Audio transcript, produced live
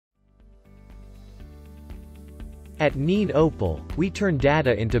At NeenOpal, we turn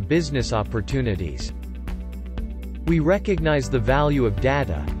data into business opportunities. We recognize the value of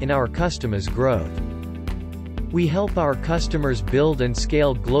data in our customers' growth. We help our customers build and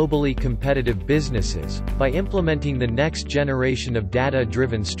scale globally competitive businesses by implementing the next generation of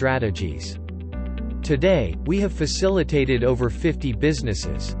data-driven strategies. Today, we have facilitated over 50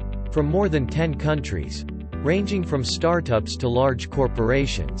 businesses from more than 10 countries, ranging from startups to large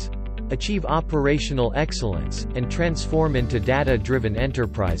corporations, achieve operational excellence, and transform into data-driven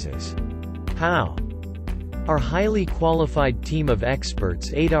enterprises. How? Our highly qualified team of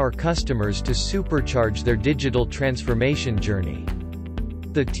experts aid our customers to supercharge their digital transformation journey.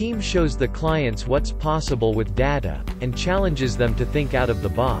 The team shows the clients what's possible with data, and challenges them to think out of the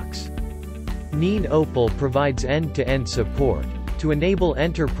box. NeenOpal provides end-to-end support to enable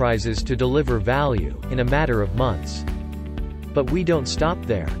enterprises to deliver value in a matter of months. But we don't stop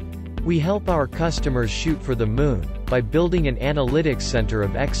there. We help our customers shoot for the moon by building an analytics center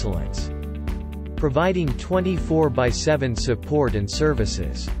of excellence, providing 24/7 support and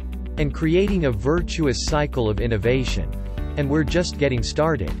services, and creating a virtuous cycle of innovation. And we're just getting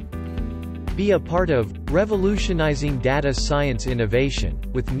started. Be a part of Revolutionizing Data Science Innovation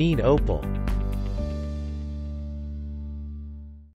with NeenOpal.